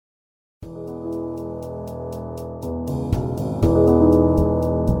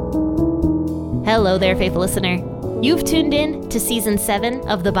Hello there, faithful listener. You've tuned in to Season 7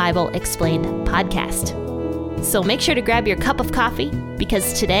 of the Bible Explained podcast. So make sure to grab your cup of coffee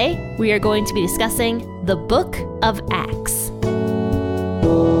because today we are going to be discussing the book of Acts.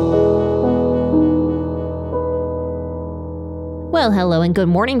 Well, hello and good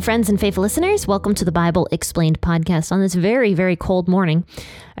morning, friends and faithful listeners. Welcome to the Bible Explained podcast on this very, very cold morning.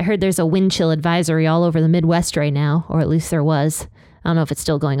 I heard there's a wind chill advisory all over the Midwest right now, or at least there was. I don't know if it's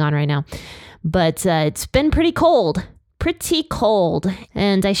still going on right now. But it's been pretty cold.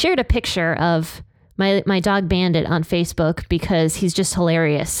 And I shared a picture of my dog Bandit on Facebook because he's just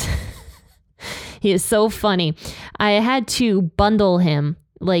hilarious. He is so funny. I had to bundle him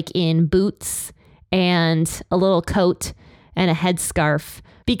like in boots and a little coat and a headscarf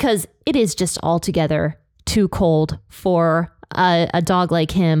because it is just altogether too cold for a dog like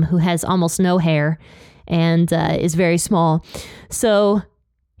him who has almost no hair and is very small. So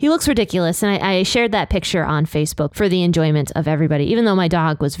he looks ridiculous, and I shared that picture on Facebook for the enjoyment of everybody, even though my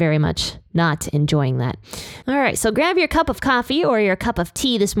dog was very much not enjoying that. All right, so grab your cup of coffee or your cup of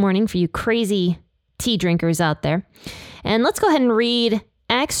tea this morning for you crazy tea drinkers out there. And let's go ahead and read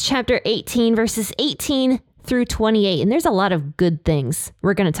Acts chapter 18, verses 18 through 28. And there's a lot of good things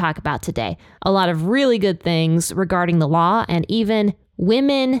we're going to talk about today. A lot of really good things regarding the law and even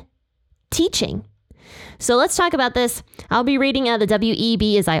women teaching. So let's talk about this. I'll be reading out the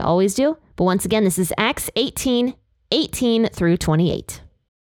WEB as I always do. But once again, this is Acts 18 through 28.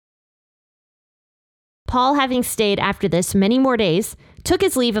 Paul, having stayed after this many more days, took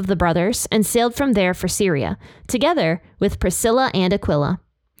his leave of the brothers and sailed from there for Syria, together with Priscilla and Aquila.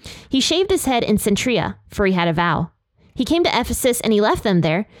 He shaved his head in Centuria, for he had a vow. He came to Ephesus and he left them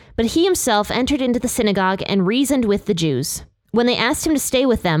there, but he himself entered into the synagogue and reasoned with the Jews. When they asked him to stay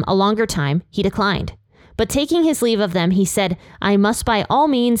with them a longer time, he declined. But taking his leave of them, he said, I must by all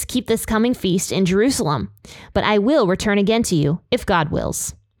means keep this coming feast in Jerusalem, but I will return again to you, if God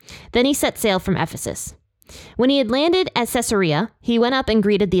wills. Then he set sail from Ephesus. When he had landed at Caesarea, he went up and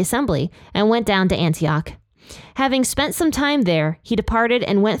greeted the assembly, and went down to Antioch. Having spent some time there, he departed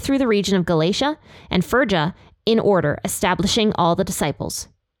and went through the region of Galatia and Phrygia in order, establishing all the disciples.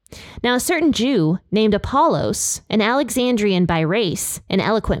 Now a certain Jew named Apollos, an Alexandrian by race, an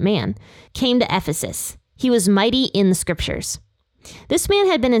eloquent man, came to Ephesus. He was mighty in the scriptures. This man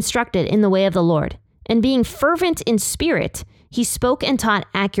had been instructed in the way of the Lord, and being fervent in spirit, he spoke and taught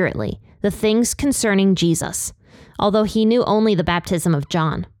accurately the things concerning Jesus, although he knew only the baptism of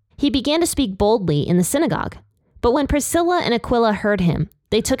John. He began to speak boldly in the synagogue. But when Priscilla and Aquila heard him,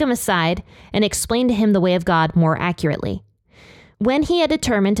 they took him aside and explained to him the way of God more accurately. When he had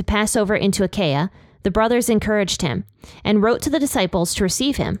determined to pass over into Achaia, the brothers encouraged him and wrote to the disciples to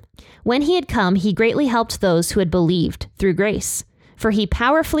receive him. When he had come, he greatly helped those who had believed through grace, for he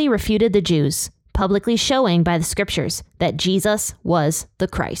powerfully refuted the Jews, publicly showing by the scriptures that Jesus was the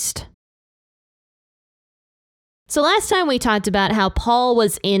Christ. So last time we talked about how Paul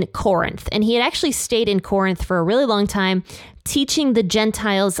was in Corinth, and he had actually stayed in Corinth for a really long time, teaching the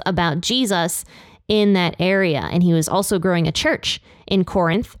Gentiles about Jesus in that area. And he was also growing a church in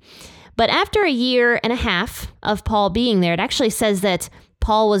Corinth. But after a year and a half of Paul being there, it actually says that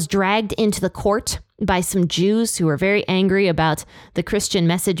Paul was dragged into the court by some Jews who were very angry about the Christian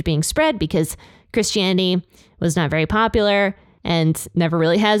message being spread because Christianity was not very popular and never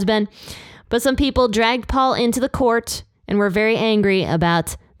really has been. But some people dragged Paul into the court and were very angry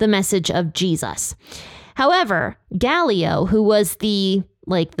about the message of Jesus. However, Gallio, who was the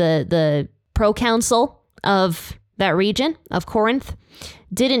proconsul of that region of Corinth,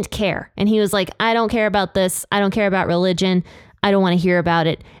 didn't care. And he was like, I don't care about this. I don't care about religion. I don't want to hear about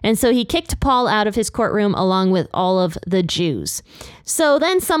it. And so he kicked Paul out of his courtroom along with all of the Jews. So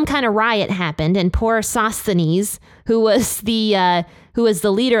then some kind of riot happened, and poor Sosthenes, who was the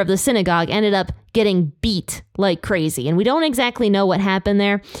leader of the synagogue, ended up getting beat like crazy. And we don't exactly know what happened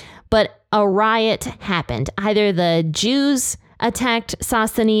there, but a riot happened. Either the Jews attacked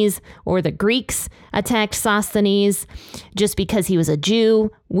Sosthenes or the Greeks attacked Sosthenes just because he was a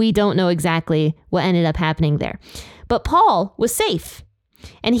Jew. We don't know exactly what ended up happening there. But Paul was safe,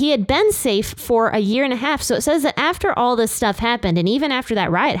 and he had been safe for a year and a half. So it says that after all this stuff happened, and even after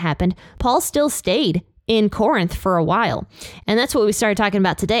that riot happened, Paul still stayed in Corinth for a while. And that's what we started talking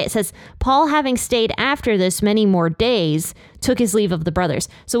about today. It says, Paul, having stayed after this many more days, took his leave of the brothers.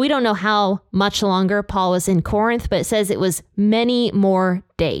 So we don't know how much longer Paul was in Corinth, but it says it was many more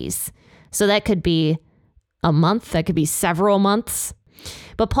days. So that could be a month, that could be several months.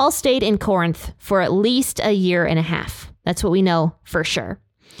 But Paul stayed in Corinth for at least a year and a half. That's what we know for sure.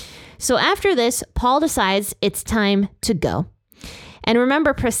 So after this, Paul decides it's time to go. And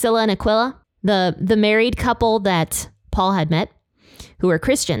remember Priscilla and Aquila? the married couple that Paul had met, who were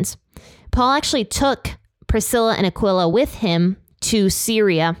Christians, Paul actually took Priscilla and Aquila with him to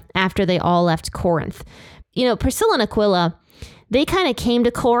Syria after they all left Corinth. You know, Priscilla and Aquila, they kind of came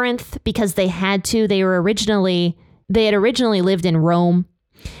to Corinth because they had to. They had originally lived in Rome,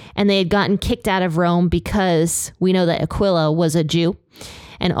 and they had gotten kicked out of Rome because we know that Aquila was a Jew,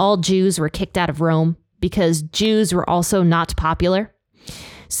 and all Jews were kicked out of Rome because Jews were also not popular.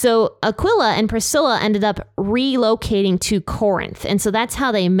 So Aquila and Priscilla ended up relocating to Corinth, and so that's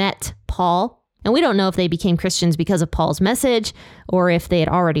how they met Paul. And we don't know if they became Christians because of Paul's message or if they had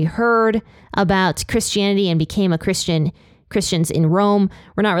already heard about Christianity and became Christians in Rome.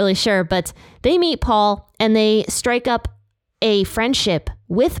 We're not really sure, but they meet Paul and they strike up a friendship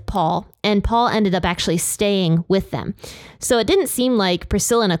with Paul, and Paul ended up actually staying with them. So it didn't seem like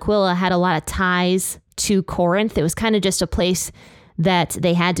Priscilla and Aquila had a lot of ties to Corinth. It was kind of just a place that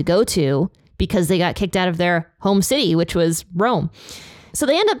they had to go to because they got kicked out of their home city, which was Rome. So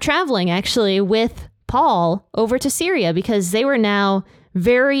they end up traveling actually with Paul over to Syria because they were now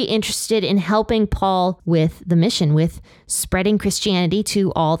very interested in helping Paul with the mission, with spreading Christianity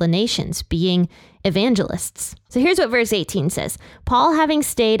to all the nations, being evangelists. So here's what verse 18 says. Paul, having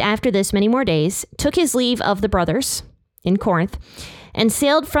stayed after this many more days, took his leave of the brothers in Corinth and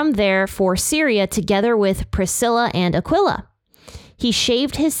sailed from there for Syria together with Priscilla and Aquila. He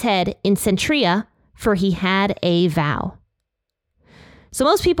shaved his head in Cenchrea, for he had a vow. So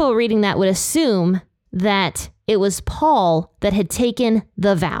most people reading that would assume that it was Paul that had taken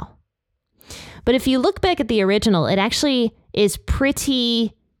the vow. But if you look back at the original, it actually is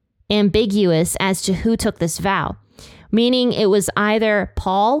pretty ambiguous as to who took this vow, meaning it was either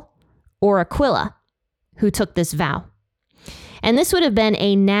Paul or Aquila who took this vow. And this would have been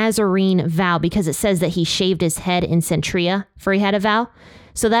a Nazarene vow because it says that he shaved his head in Cenchrea, for he had a vow.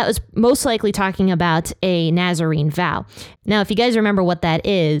 So that was most likely talking about a Nazarene vow. Now, if you guys remember what that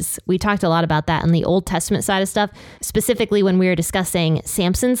is, we talked a lot about that on the Old Testament side of stuff, specifically when we were discussing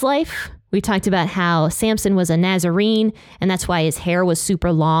Samson's life. We talked about how Samson was a Nazarene, and that's why his hair was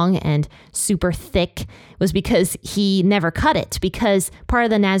super long and super thick, was because he never cut it, because part of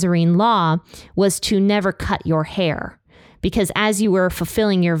the Nazarene law was to never cut your hair. Because as you were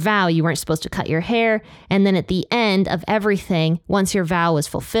fulfilling your vow, you weren't supposed to cut your hair. And then at the end of everything, once your vow was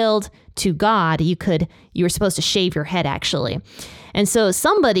fulfilled to God, you were supposed to shave your head, actually. And so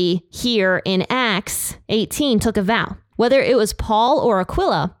somebody here in Acts 18 took a vow. Whether it was Paul or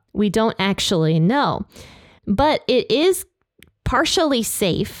Aquila, we don't actually know. But it is partially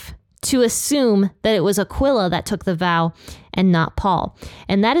safe to assume that it was Aquila that took the vow and not Paul.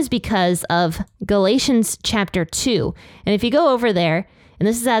 And that is because of Galatians chapter 2. And if you go over there, and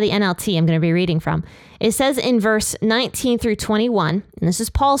this is out of the NLT I'm going to be reading from, it says in verse 19 through 21, and this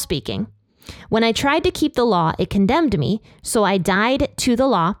is Paul speaking, "When I tried to keep the law, it condemned me, so I died to the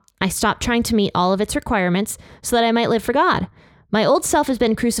law. I stopped trying to meet all of its requirements so that I might live for God. My old self has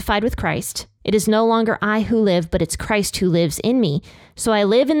been crucified with Christ. It is no longer I who live, but it's Christ who lives in me. So I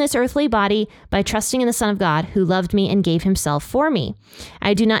live in this earthly body by trusting in the Son of God who loved me and gave himself for me.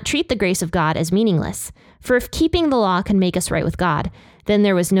 I do not treat the grace of God as meaningless. For if keeping the law can make us right with God, then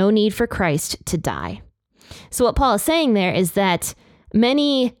there was no need for Christ to die." So what Paul is saying there is that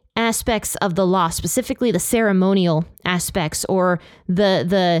many aspects of the law, specifically the ceremonial aspects or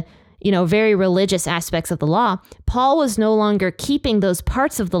the very religious aspects of the law, Paul was no longer keeping those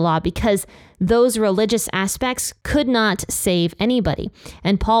parts of the law because those religious aspects could not save anybody.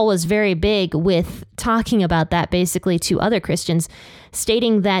 And Paul was very big with talking about that basically to other Christians,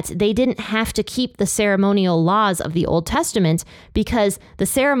 stating that they didn't have to keep the ceremonial laws of the Old Testament because the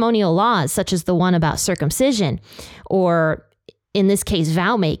ceremonial laws, such as the one about circumcision, or in this case,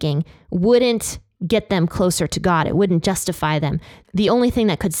 vow making, wouldn't get them closer to God. It wouldn't justify them. The only thing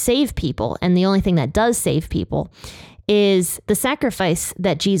that could save people, and the only thing that does save people, is the sacrifice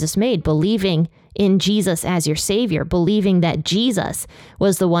that Jesus made, believing in Jesus as your Savior, believing that Jesus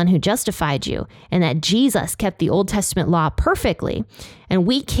was the one who justified you, and that Jesus kept the Old Testament law perfectly, and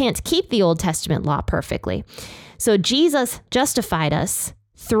we can't keep the Old Testament law perfectly. So Jesus justified us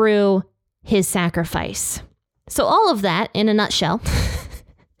through his sacrifice. So all of that, in a nutshell,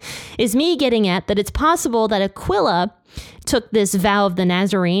 is me getting at that it's possible that Aquila took this vow of the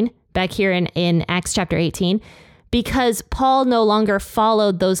Nazarene back here in Acts chapter 18 because Paul no longer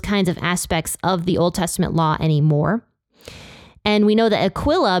followed those kinds of aspects of the Old Testament law anymore. And we know that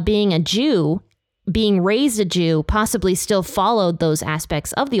Aquila, being a Jew, being raised a Jew, possibly still followed those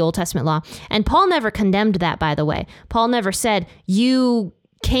aspects of the Old Testament law. And Paul never condemned that, by the way. Paul never said, you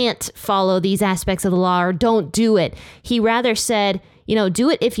can't follow these aspects of the law or don't do it. He rather said, do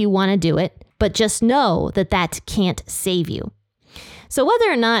it if you want to do it, but just know that that can't save you. So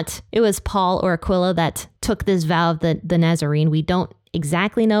whether or not it was Paul or Aquila that took this vow of the Nazarene, we don't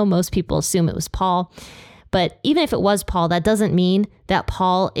exactly know. Most people assume it was Paul. But even if it was Paul, that doesn't mean that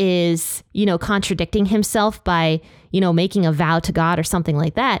Paul is, contradicting himself by, making a vow to God or something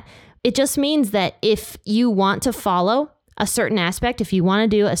like that. It just means that if you want to follow a certain aspect, if you want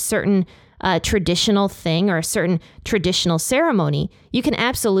to do a certain traditional thing or a certain traditional ceremony, you can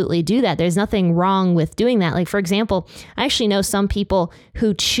absolutely do that. There's nothing wrong with doing that. Like, for example, I actually know some people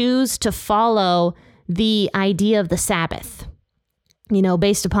who choose to follow the idea of the Sabbath,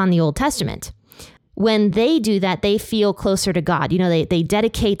 based upon the Old Testament. When they do that, they feel closer to God. They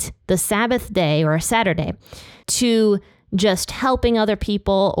dedicate the Sabbath day or a Saturday to just helping other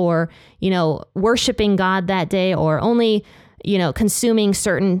people or, worshiping God that day or only, consuming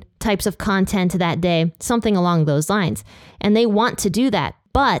certain types of content that day, something along those lines. And they want to do that,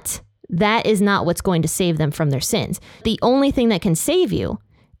 but that is not what's going to save them from their sins. The only thing that can save you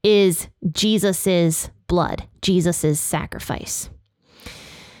is Jesus's blood, Jesus's sacrifice.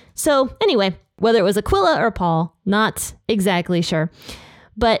 So anyway, whether it was Aquila or Paul, not exactly sure.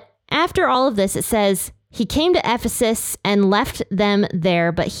 But after all of this, it says, he came to Ephesus and left them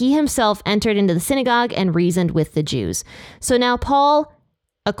there, but he himself entered into the synagogue and reasoned with the Jews. So now Paul,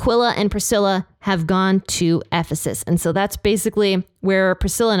 Aquila, and Priscilla have gone to Ephesus. And so that's basically where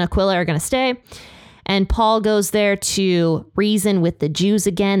Priscilla and Aquila are going to stay. And Paul goes there to reason with the Jews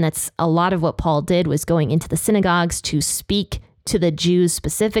again. That's a lot of what Paul did, was going into the synagogues to speak to the Jews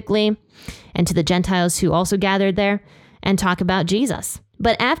specifically and to the Gentiles who also gathered there and talk about Jesus.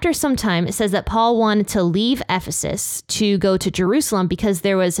 But after some time, it says that Paul wanted to leave Ephesus to go to Jerusalem because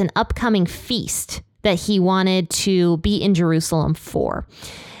there was an upcoming feast that he wanted to be in Jerusalem for.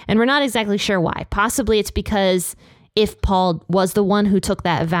 And we're not exactly sure why. Possibly it's because if Paul was the one who took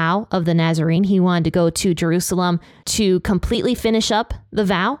that vow of the Nazarene, he wanted to go to Jerusalem to completely finish up the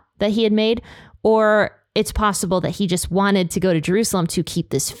vow that he had made, or it's possible that he just wanted to go to Jerusalem to keep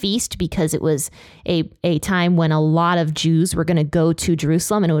this feast because it was a time when a lot of Jews were going to go to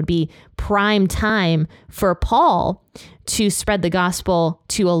Jerusalem, and it would be prime time for Paul to spread the gospel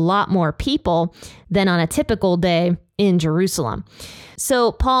to a lot more people than on a typical day in Jerusalem.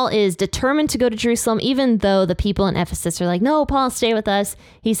 So Paul is determined to go to Jerusalem, even though the people in Ephesus are like, no, Paul, stay with us.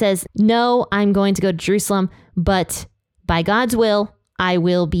 He says, no, I'm going to go to Jerusalem, but by God's will, I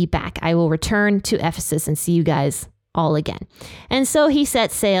will be back. I will return to Ephesus and see you guys all again. And so he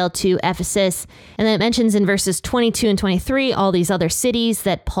set sail to Ephesus. And then it mentions in verses 22 and 23, all these other cities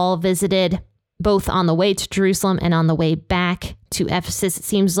that Paul visited, both on the way to Jerusalem and on the way back to Ephesus, it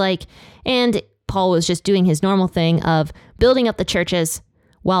seems like. And Paul was just doing his normal thing of building up the churches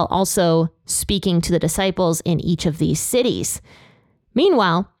while also speaking to the disciples in each of these cities.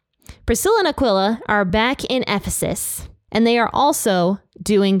 Meanwhile, Priscilla and Aquila are back in Ephesus, and they are also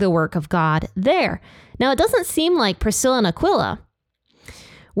doing the work of God there. Now, it doesn't seem like Priscilla and Aquila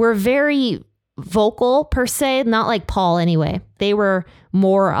were very vocal per se, not like Paul anyway. They were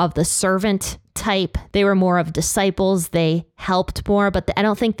more of the servant type. They were more of disciples. They helped more, but I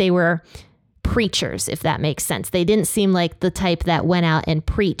don't think they were preachers, if that makes sense. They didn't seem like the type that went out and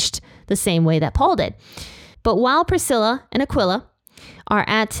preached the same way that Paul did. But while Priscilla and Aquila are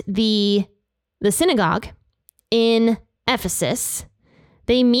at the synagogue in Ephesus,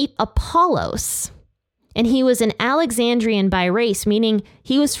 they meet Apollos, and he was an Alexandrian by race, meaning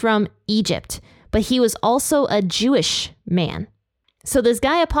he was from Egypt, but he was also a Jewish man. So this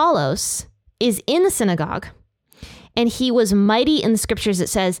guy Apollos is in the synagogue, and he was mighty in the scriptures. It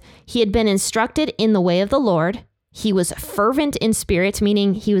says he had been instructed in the way of the Lord. He was fervent in spirit,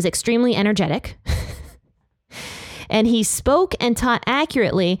 meaning he was extremely energetic. And he spoke and taught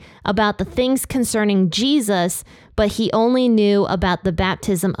accurately about the things concerning Jesus, but he only knew about the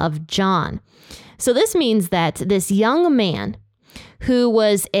baptism of John. So this means that this young man who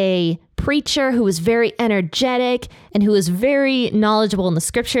was a preacher, who was very energetic, and who was very knowledgeable in the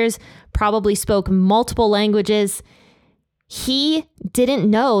scriptures, probably spoke multiple languages, he didn't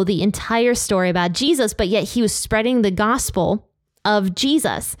know the entire story about Jesus, but yet he was spreading the gospel of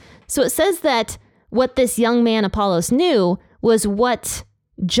Jesus. So it says that what this young man Apollos knew was what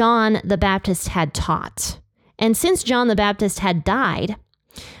John the Baptist had taught. And since John the Baptist had died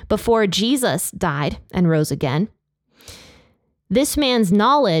before Jesus died and rose again, this man's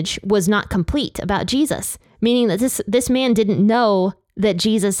knowledge was not complete about Jesus, meaning that this man didn't know that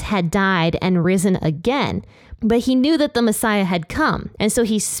Jesus had died and risen again, but he knew that the Messiah had come. And so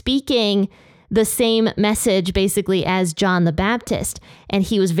he's speaking the same message basically as John the Baptist. And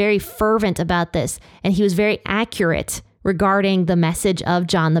he was very fervent about this, and he was very accurate regarding the message of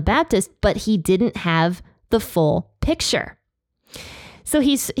John the Baptist, but he didn't have the full picture. So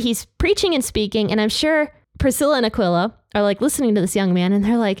he's preaching and speaking, and I'm sure Priscilla and Aquila are like listening to this young man, and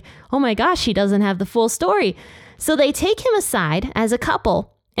they're like, oh my gosh, he doesn't have the full story. So they take him aside as a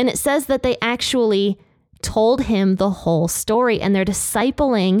couple, and it says that they actually told him the whole story, and they're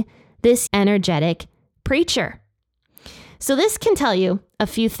discipling this energetic preacher. So this can tell you a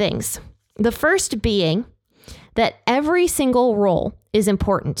few things. The first being that every single role is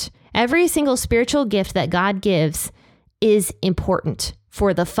important. Every single spiritual gift that God gives is important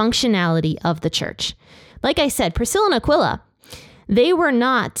for the functionality of the church. Like I said, Priscilla and Aquila, they were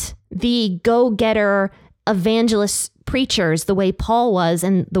not the go-getter evangelist preachers the way Paul was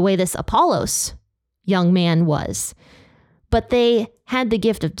and the way this Apollos young man was. But they had the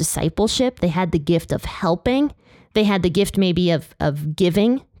gift of discipleship. They had the gift of helping. They had the gift maybe of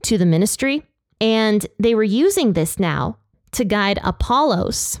giving to the ministry. And they were using this now to guide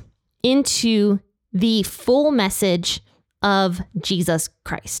Apollos into the full message of Jesus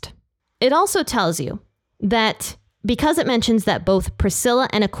Christ. It also tells you that because it mentions that both Priscilla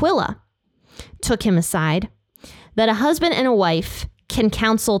and Aquila took him aside, that a husband and a wife can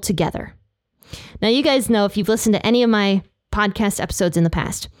counsel together. Now, you guys know, if you've listened to any of my podcast episodes in the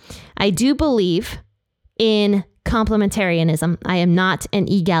past, I do believe in complementarianism. I am not an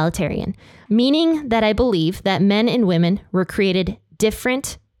egalitarian, meaning that I believe that men and women were created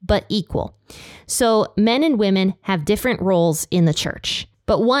different but equal. So men and women have different roles in the church,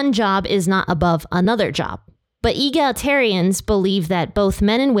 but one job is not above another job. But egalitarians believe that both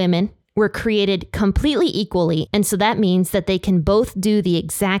men and women were created completely equally, and so that means that they can both do the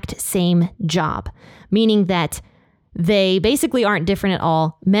exact same job, meaning that they basically aren't different at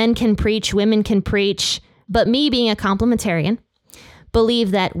all. Men can preach, women can preach, but me being a complementarian,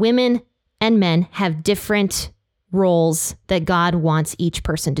 believe that women and men have different roles that God wants each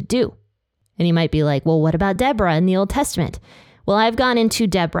person to do. And you might be like, well, what about Deborah in the Old Testament? Well, I've gone into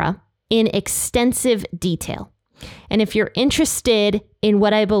Deborah in extensive detail. And if you're interested in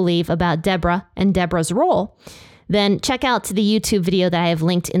what I believe about Deborah and Deborah's role, then check out the YouTube video that I have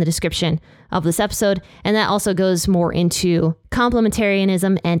linked in the description of this episode. And that also goes more into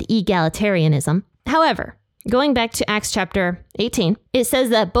complementarianism and egalitarianism. However, going back to Acts chapter 18, it says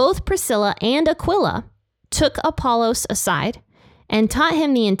that both Priscilla and Aquila took Apollos aside and taught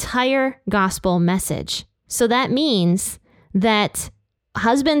him the entire gospel message. So that means that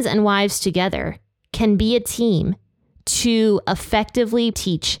husbands and wives together can be a team to effectively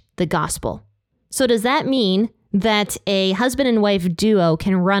teach the gospel. So does that mean that a husband and wife duo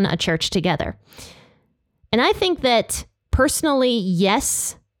can run a church together? And I think that personally,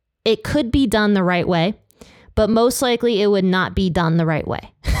 yes, it could be done the right way, but most likely it would not be done the right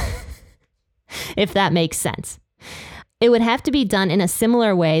way, if that makes sense. It would have to be done in a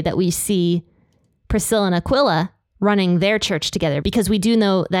similar way that we see Priscilla and Aquila running their church together, because we do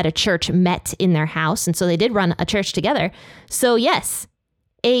know that a church met in their house, and so they did run a church together. So yes,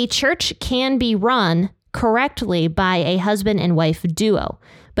 a church can be run correctly by a husband and wife duo.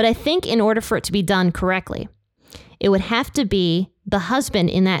 But I think in order for it to be done correctly, it would have to be the husband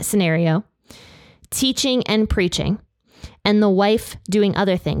in that scenario teaching and preaching, and the wife doing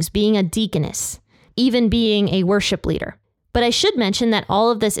other things, being a deaconess, even being a worship leader. But I should mention that all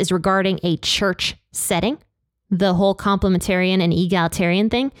of this is regarding a church setting. The whole complementarian and egalitarian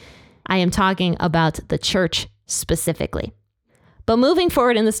thing, I am talking about the church specifically. But moving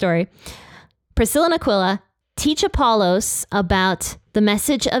forward in the story, Priscilla and Aquila teach Apollos about the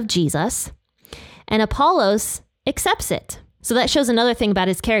message of Jesus, and Apollos accepts it. So that shows another thing about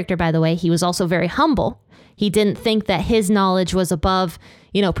his character, by the way. He was also very humble. He didn't think that his knowledge was above,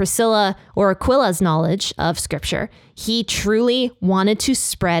 Priscilla or Aquila's knowledge of scripture. He truly wanted to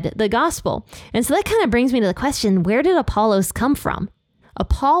spread the gospel. And so that kind of brings me to the question, where did Apollos come from?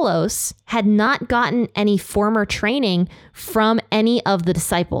 Apollos had not gotten any former training from any of the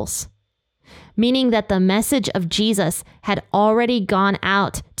disciples, meaning that the message of Jesus had already gone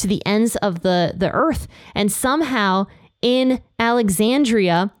out to the ends of the earth. And somehow in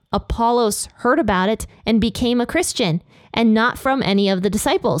Alexandria, Apollos heard about it and became a Christian, and not from any of the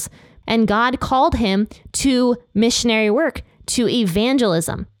disciples. And God called him to missionary work, to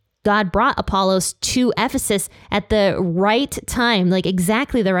evangelism. God brought Apollos to Ephesus at the right time, like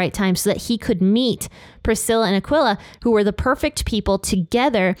exactly the right time, so that he could meet Priscilla and Aquila, who were the perfect people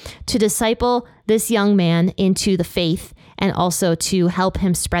together to disciple this young man into the faith and also to help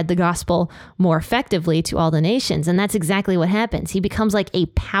him spread the gospel more effectively to all the nations. And that's exactly what happens. He becomes like a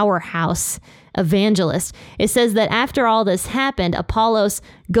powerhouse evangelist. It says that after all this happened, Apollos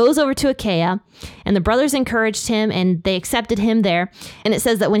goes over to Achaia, and the brothers encouraged him and they accepted him there. And it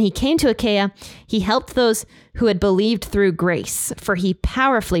says that when he came to Achaia, he helped those who had believed through grace, for he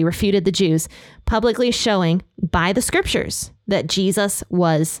powerfully refuted the Jews, publicly showing by the scriptures that Jesus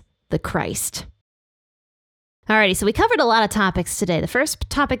was the Christ. Alrighty, so we covered a lot of topics today. The first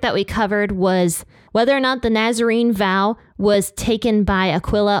topic that we covered was whether or not the Nazarene vow was taken by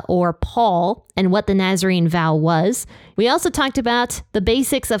Aquila or Paul and what the Nazarene vow was. We also talked about the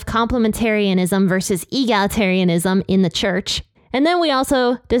basics of complementarianism versus egalitarianism in the church. And then we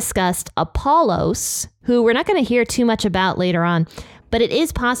also discussed Apollos, who we're not going to hear too much about later on, but it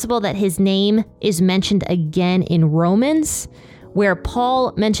is possible that his name is mentioned again in Romans, where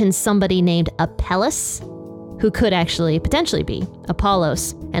Paul mentions somebody named Apelles, who could actually potentially be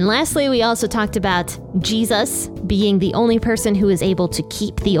Apollos. And lastly, we also talked about Jesus being the only person who is able to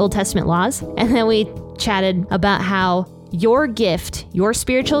keep the Old Testament laws. And then we chatted about how your gift, your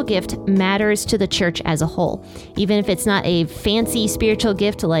spiritual gift, matters to the church as a whole. Even if it's not a fancy spiritual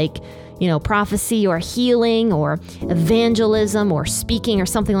gift like, prophecy or healing or evangelism or speaking or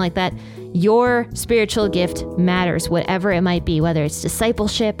something like that, your spiritual gift matters, whatever it might be, whether it's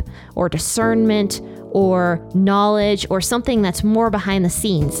discipleship or discernment or knowledge or something that's more behind the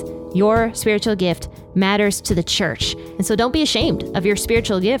scenes. Your spiritual gift matters to the church. And so don't be ashamed of your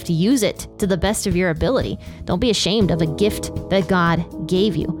spiritual gift. Use it to the best of your ability. Don't be ashamed of a gift that God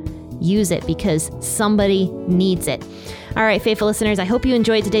gave you. Use it because somebody needs it. All right, faithful listeners, I hope you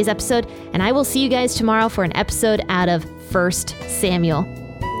enjoyed today's episode, and I will see you guys tomorrow for an episode out of 1 Samuel.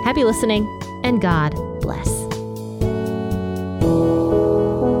 Happy listening, and God bless.